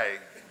Wednesday."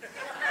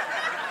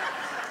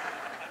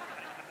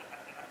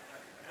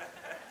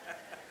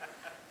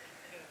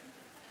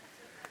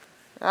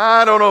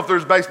 I don't know if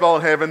there's baseball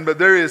in heaven, but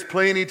there is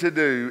plenty to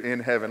do in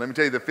heaven. Let me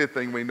tell you the fifth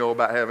thing we know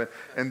about heaven,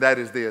 and that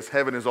is this.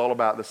 Heaven is all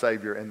about the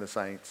Savior and the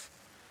saints.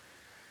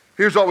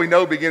 Here's what we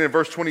know beginning in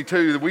verse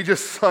 22. We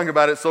just sung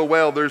about it so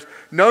well. There's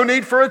no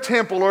need for a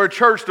temple or a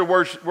church to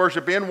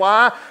worship in.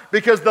 Why?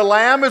 Because the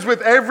Lamb is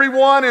with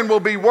everyone and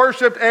will be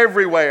worshiped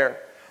everywhere.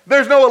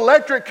 There's no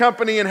electric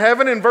company in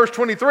heaven in verse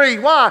 23.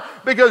 Why?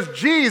 Because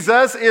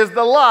Jesus is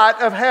the light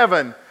of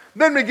heaven.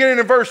 Then beginning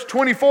in verse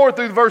 24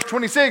 through verse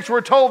 26,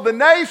 we're told the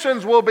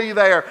nations will be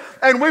there,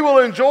 and we will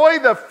enjoy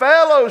the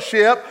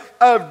fellowship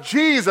of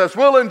Jesus.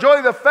 We'll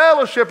enjoy the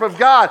fellowship of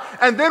God,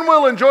 and then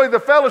we'll enjoy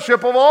the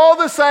fellowship of all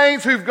the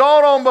saints who've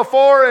gone on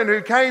before and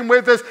who came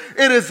with us.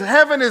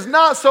 Heaven is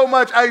not so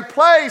much a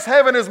place,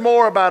 heaven is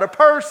more about a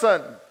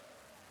person.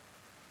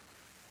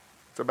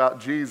 It's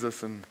about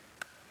Jesus and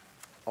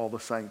all the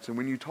saints. And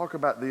when you talk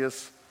about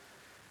this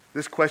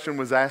question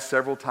was asked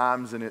several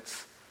times, and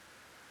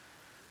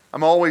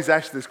I'm always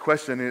asked this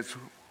question. It's,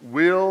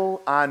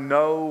 will I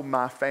know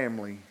my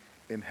family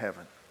in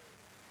heaven?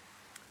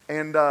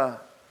 And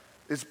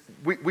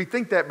we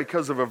think that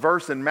because of a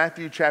verse in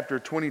Matthew chapter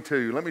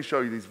 22. Let me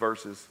show you these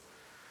verses.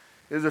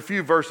 There's a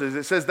few verses.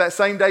 It says, that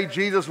same day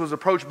Jesus was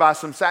approached by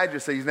some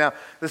Sadducees. Now,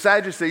 the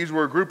Sadducees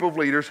were a group of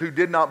leaders who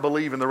did not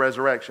believe in the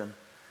resurrection.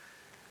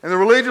 And the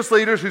religious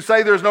leaders who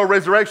say there's no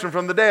resurrection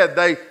from the dead,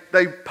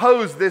 they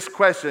pose this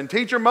question.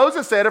 "Teacher,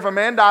 Moses said if a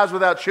man dies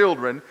without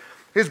children,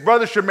 his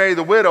brother should marry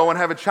the widow and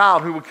have a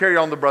child who would carry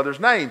on the brother's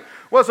name.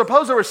 Well,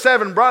 suppose there were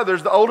 7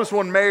 brothers. The oldest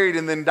one married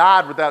and then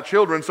died without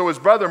children, so his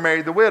brother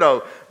married the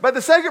widow. But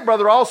the second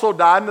brother also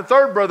died, and the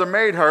third brother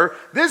married her.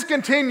 This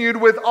continued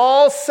with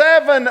all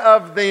 7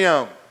 of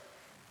them."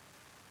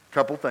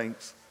 Couple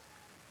things.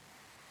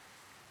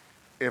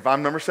 If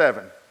I'm number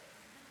 7,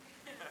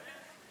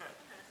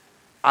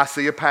 I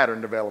see a pattern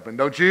developing,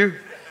 don't you?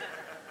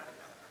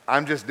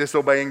 I'm just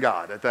disobeying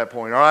God at that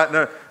point. All right,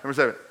 no, number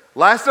 7.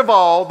 Last of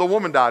all, the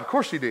woman died. Of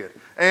course she did.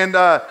 And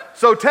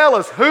so tell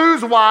us,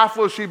 whose wife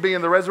will she be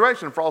in the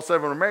resurrection? For all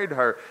seven were married to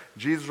her.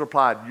 Jesus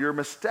replied, your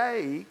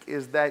mistake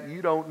is that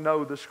you don't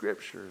know the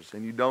scriptures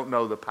and you don't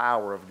know the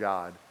power of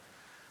God.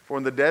 For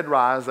when the dead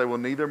rise, they will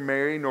neither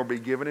marry nor be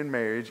given in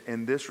marriage.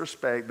 In this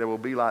respect, they will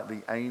be like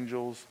the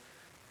angels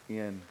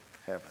in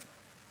heaven.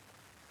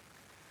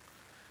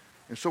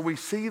 And so we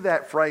see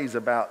that phrase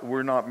about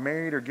we're not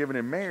married or given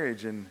in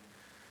marriage, and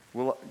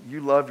will you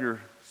love your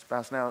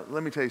spouse? Now,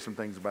 let me tell you some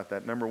things about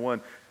that. Number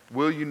one,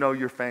 will you know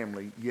your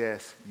family?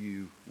 Yes,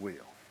 you will.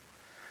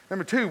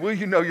 Number two, will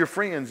you know your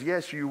friends?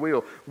 Yes, you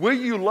will. Will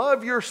you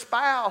love your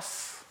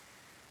spouse?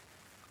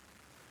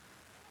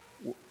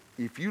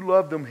 If you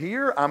love them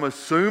here, I'm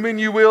assuming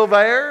you will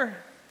there.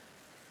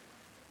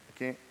 I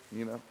can't,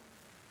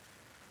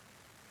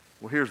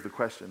 Well, here's the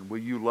question. Will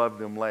you love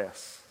them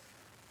less?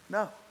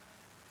 No.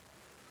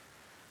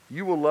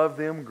 You will love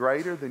them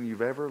greater than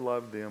you've ever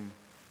loved them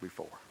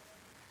before.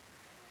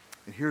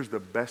 And here's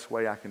the best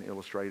way I can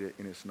illustrate it,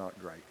 and it's not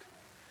great.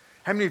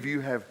 How many of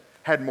you have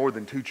had more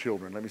than 2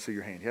 children? Let me see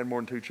your hand. You had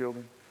more than 2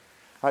 children?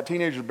 All right,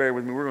 teenagers, bear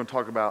with me. We're going to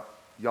talk about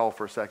y'all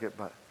for a second,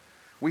 but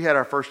we had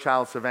our first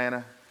child,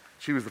 Savannah.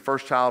 She was the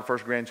first child,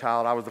 first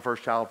grandchild. I was the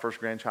first child, first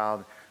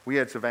grandchild. We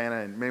had Savannah,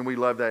 and man, we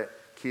loved that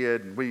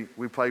kid, and we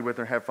played with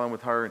her, had fun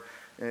with her,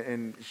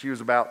 and she was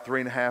about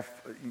 3.5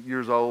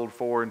 years old,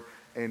 4,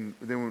 and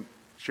then when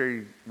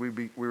Sherry,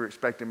 we were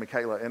expecting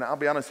Michaela. And I'll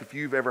be honest, if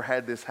you've ever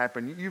had this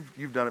happen,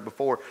 you've done it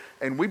before.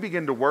 And we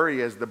begin to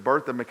worry as the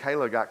birth of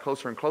Michaela got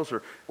closer and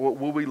closer.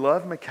 Will we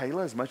love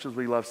Michaela as much as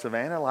we love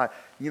Savannah? Like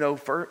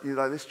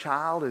this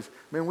child is,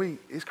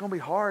 it's going to be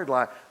hard.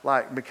 Like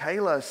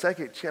Michaela,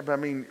 second,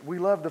 we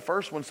love the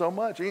first one so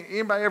much.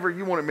 Anybody ever,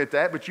 you won't admit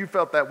that, but you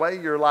felt that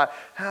way. You're like,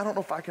 I don't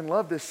know if I can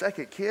love this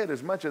second kid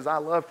as much as I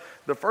love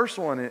the first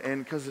one.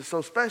 And because it's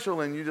so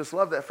special and you just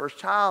love that first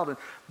child. And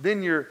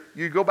then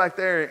you go back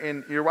there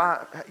and your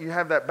wife, you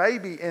have that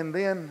baby, and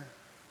then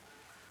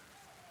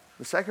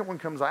the second one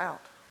comes out.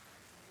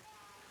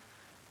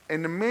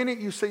 And the minute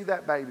you see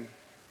that baby,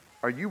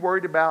 are you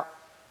worried about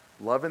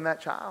loving that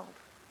child?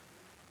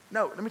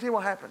 No, let me tell you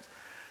what happens.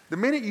 The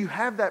minute you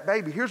have that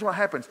baby, here's what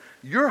happens.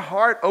 Your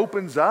heart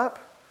opens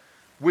up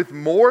with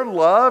more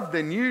love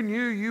than you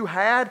knew you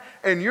had,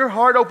 and your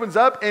heart opens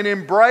up and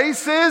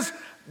embraces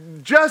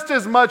just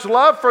as much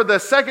love for the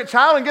second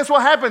child. And guess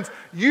what happens?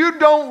 You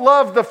don't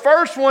love the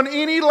first one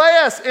any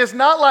less. It's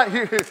not like,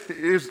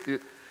 here's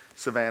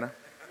Savannah.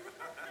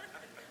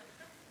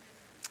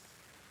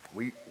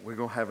 We're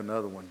going to have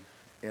another one.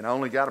 And I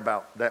only got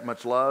about that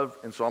much love,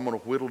 and so I'm going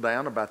to whittle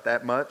down about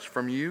that much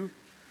from you.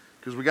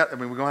 Because we're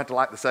going to have to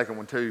like the second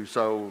one too.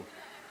 So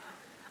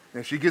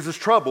if she gives us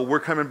trouble, we're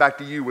coming back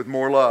to you with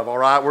more love, all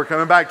right? We're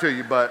coming back to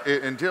you, but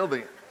until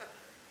then.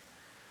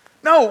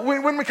 No,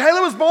 when Michaela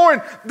was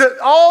born,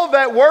 all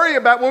that worry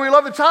about when we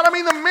love the child,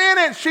 the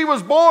minute she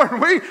was born,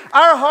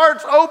 our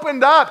hearts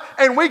opened up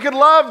and we could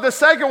love the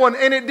second one,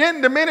 and it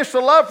didn't diminish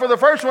the love for the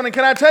first one. And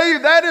can I tell you,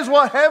 that is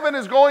what heaven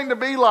is going to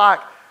be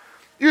like.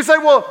 You say,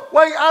 well,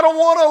 wait, I don't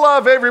want to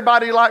love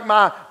everybody like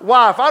my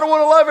wife. I don't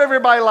want to love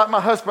everybody like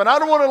my husband. I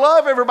don't want to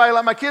love everybody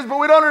like my kids. But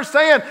we don't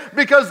understand,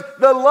 because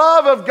the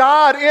love of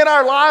God in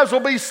our lives will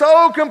be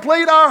so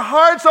complete, our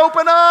hearts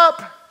open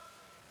up.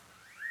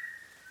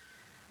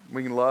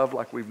 We can love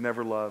like we've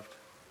never loved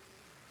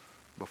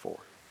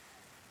before.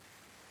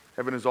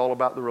 Heaven is all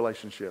about the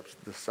relationships,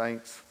 the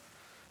saints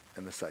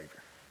and the Savior.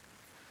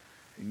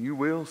 And you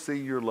will see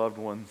your loved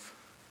ones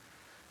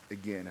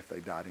again if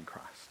they died in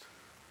Christ.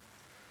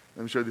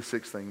 Let me show you the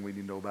 6th thing we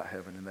need to know about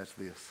heaven, and that's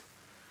this.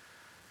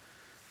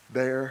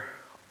 There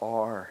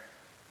are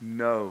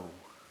no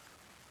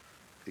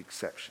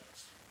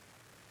exceptions.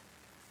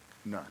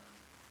 None.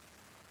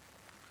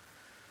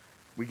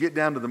 We get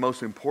down to the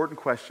most important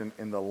question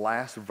in the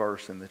last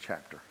verse in the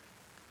chapter.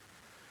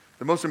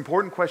 The most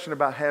important question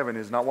about heaven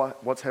is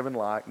not what's heaven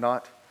like,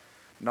 not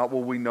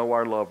will we know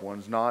our loved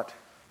ones, not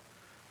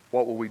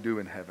what will we do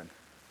in heaven.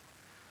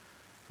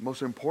 The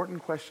most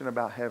important question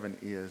about heaven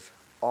is,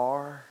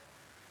 are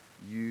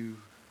you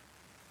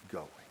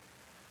going?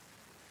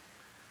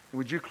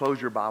 Would you close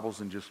your Bibles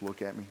and just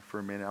look at me for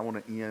a minute? I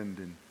want to end,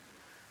 and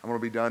I'm going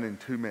to be done in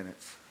 2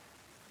 minutes.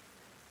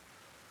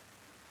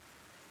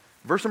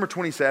 Verse number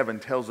 27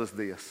 tells us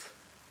this,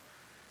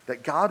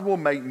 that God will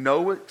make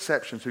no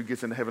exceptions who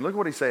gets into heaven. Look at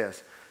what he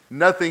says.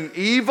 Nothing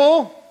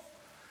evil,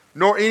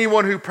 nor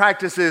anyone who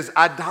practices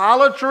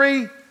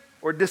idolatry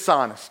or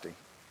dishonesty.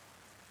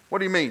 What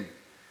do you mean?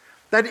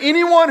 That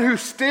anyone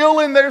who's still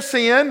in their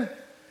sin,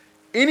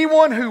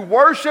 anyone who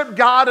worshiped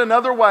God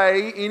another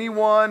way,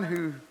 anyone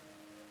who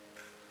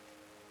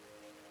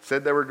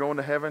said they were going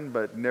to heaven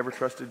but never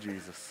trusted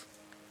Jesus,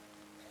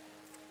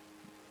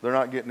 they're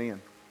not getting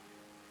in.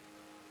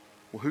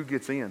 Well, who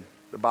gets in?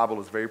 The Bible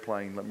is very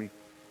plain.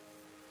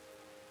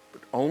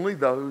 But only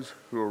those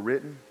who are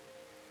written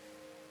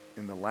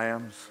in the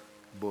Lamb's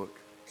book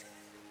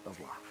of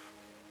life.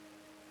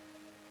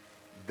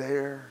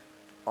 There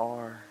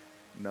are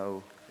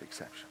no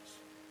exceptions.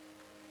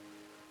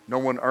 No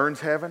one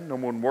earns heaven. No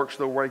one works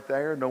their way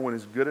there. No one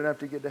is good enough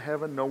to get to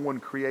heaven. No one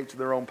creates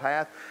their own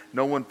path.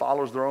 No one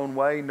follows their own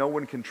way. No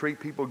one can treat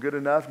people good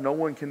enough. No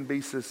one can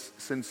be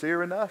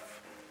sincere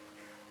enough.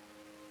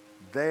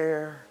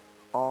 There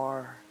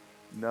are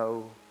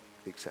no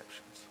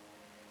exceptions.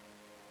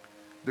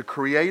 The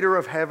creator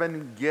of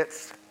heaven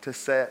gets to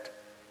set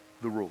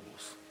the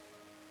rules.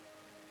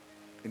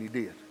 And he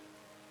did.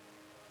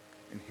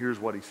 And here's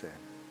what he said.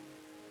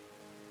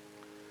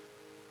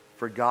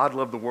 For God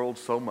loved the world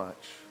so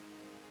much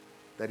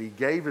that he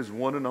gave his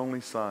one and only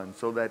Son,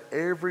 so that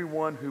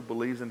everyone who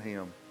believes in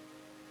him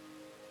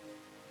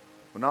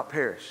will not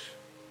perish,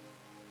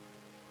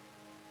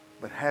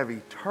 but have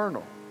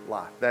eternal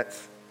life.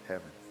 That's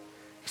heaven.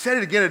 He said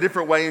it again a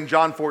different way in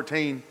John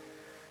 14.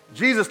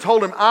 Jesus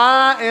told him,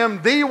 I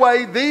am the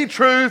way, the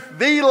truth,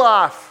 the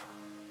life.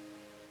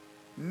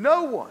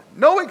 No one,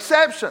 no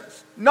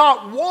exceptions,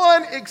 not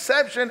one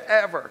exception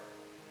ever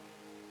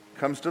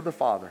comes to the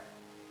Father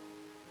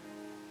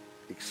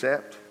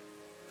except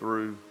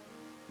through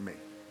me.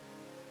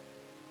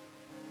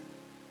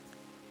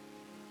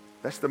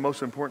 That's the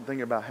most important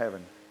thing about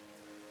heaven.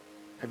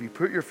 Have you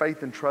put your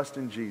faith and trust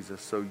in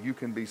Jesus so you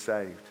can be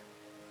saved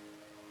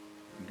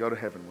and go to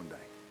heaven one day?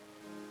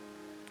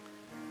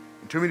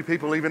 And too many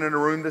people, even in a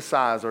room this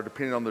size, are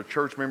depending on their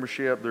church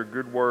membership, their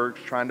good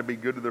works, trying to be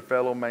good to their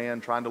fellow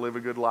man, trying to live a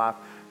good life,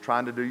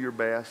 trying to do your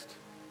best.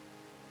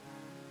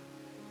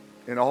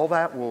 And all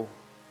that will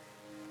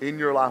end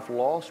your life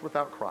lost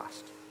without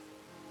Christ.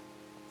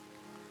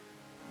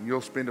 And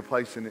you'll spend a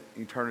place in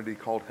eternity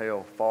called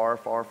hell, far,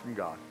 far from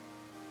God.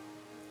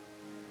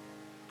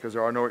 Because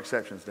there are no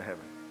exceptions to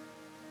heaven.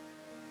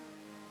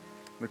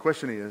 And the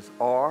question is,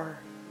 are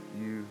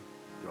you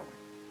going?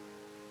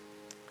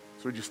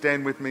 So would you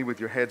stand with me with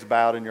your heads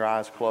bowed and your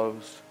eyes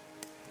closed?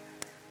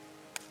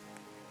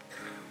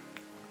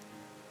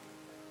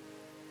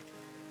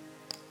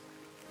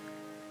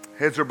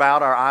 Heads are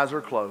bowed, our eyes are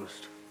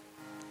closed.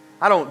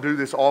 I don't do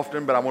this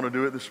often, but I want to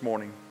do it this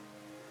morning.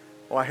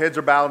 While our heads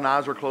are bowed and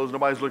eyes are closed,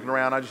 nobody's looking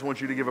around, I just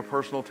want you to give a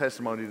personal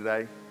testimony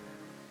today.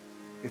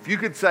 If you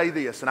could say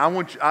this, and I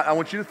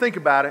want you to think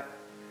about it.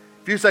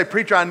 If you say,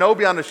 preacher, I know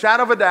beyond a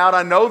shadow of a doubt,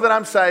 I know that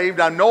I'm saved,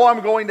 I know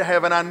I'm going to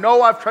heaven, I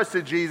know I've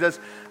trusted Jesus,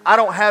 I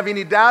don't have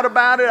any doubt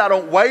about it, I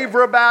don't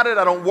waver about it,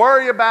 I don't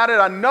worry about it,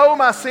 I know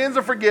my sins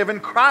are forgiven,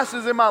 Christ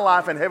is in my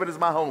life, and heaven is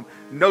my home.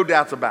 No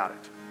doubts about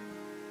it.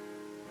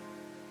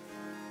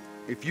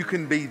 If you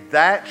can be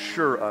that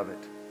sure of it,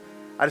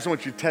 I just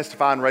want you to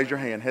testify and raise your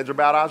hand. Heads are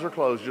bowed, eyes are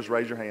closed, just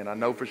raise your hand. I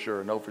know for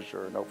sure, know for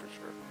sure, know for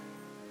sure.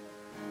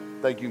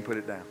 Thank you, and put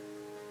it down.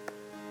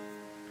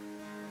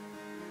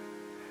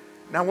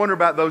 Now I wonder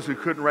about those who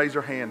couldn't raise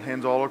their hand.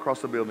 Hands all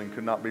across the building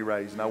could not be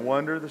raised. And I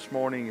wonder this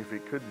morning if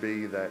it could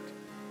be that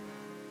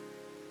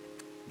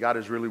God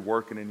is really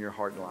working in your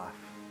heart and life.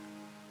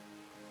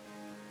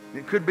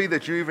 It could be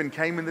that you even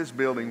came in this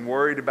building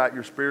worried about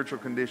your spiritual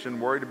condition,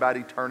 worried about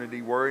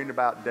eternity, worrying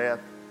about death,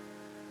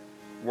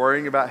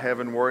 worrying about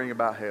heaven, worrying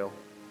about hell.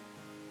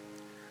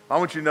 I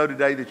want you to know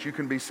today that you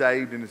can be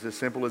saved, and it's as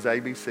simple as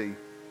ABC.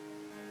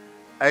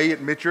 A,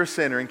 admit you're a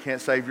sinner and can't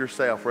save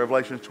yourself.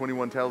 Revelation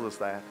 21 tells us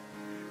that.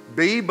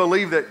 B,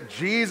 believe that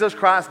Jesus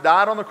Christ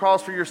died on the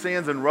cross for your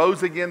sins and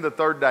rose again the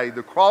third day.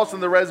 The cross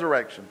and the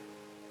resurrection.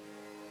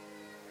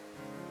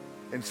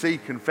 And C,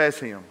 confess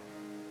Him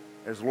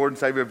as Lord and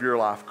Savior of your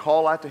life.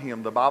 Call out to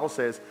Him. The Bible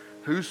says,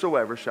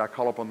 whosoever shall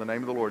call upon the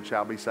name of the Lord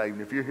shall be saved.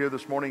 And if you're here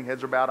this morning,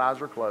 heads are bowed,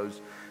 eyes are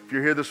closed. If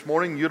you're here this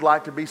morning, you'd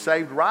like to be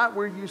saved right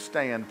where you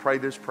stand, pray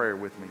this prayer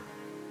with me.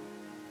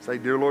 Say,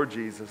 dear Lord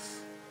Jesus,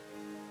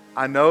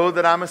 I know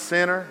that I'm a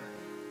sinner.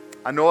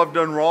 I know I've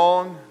done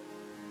wrong.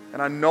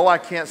 And I know I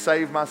can't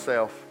save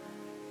myself.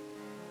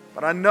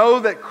 But I know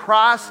that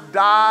Christ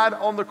died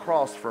on the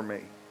cross for me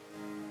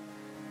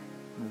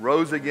and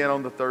rose again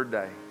on the third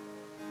day.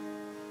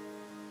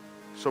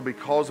 So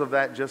because of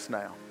that just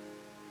now,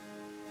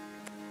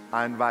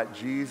 I invite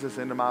Jesus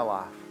into my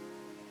life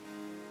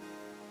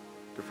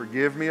to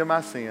forgive me of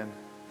my sin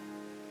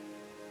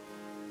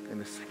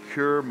and to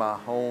secure my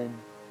home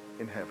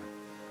in heaven.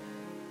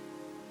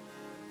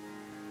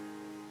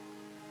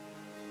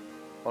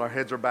 While our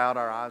heads are bowed,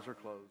 our eyes are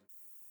closed.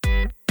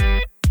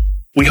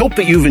 We hope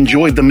that you've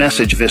enjoyed the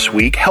message this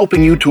week,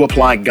 helping you to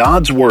apply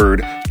God's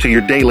Word to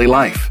your daily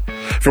life.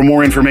 For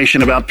more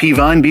information about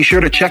Peavine, be sure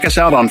to check us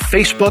out on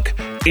Facebook,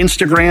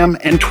 Instagram,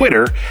 and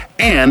Twitter,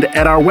 and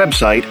at our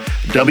website,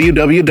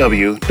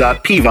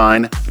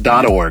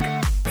 www.peavine.org.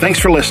 Thanks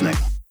for listening.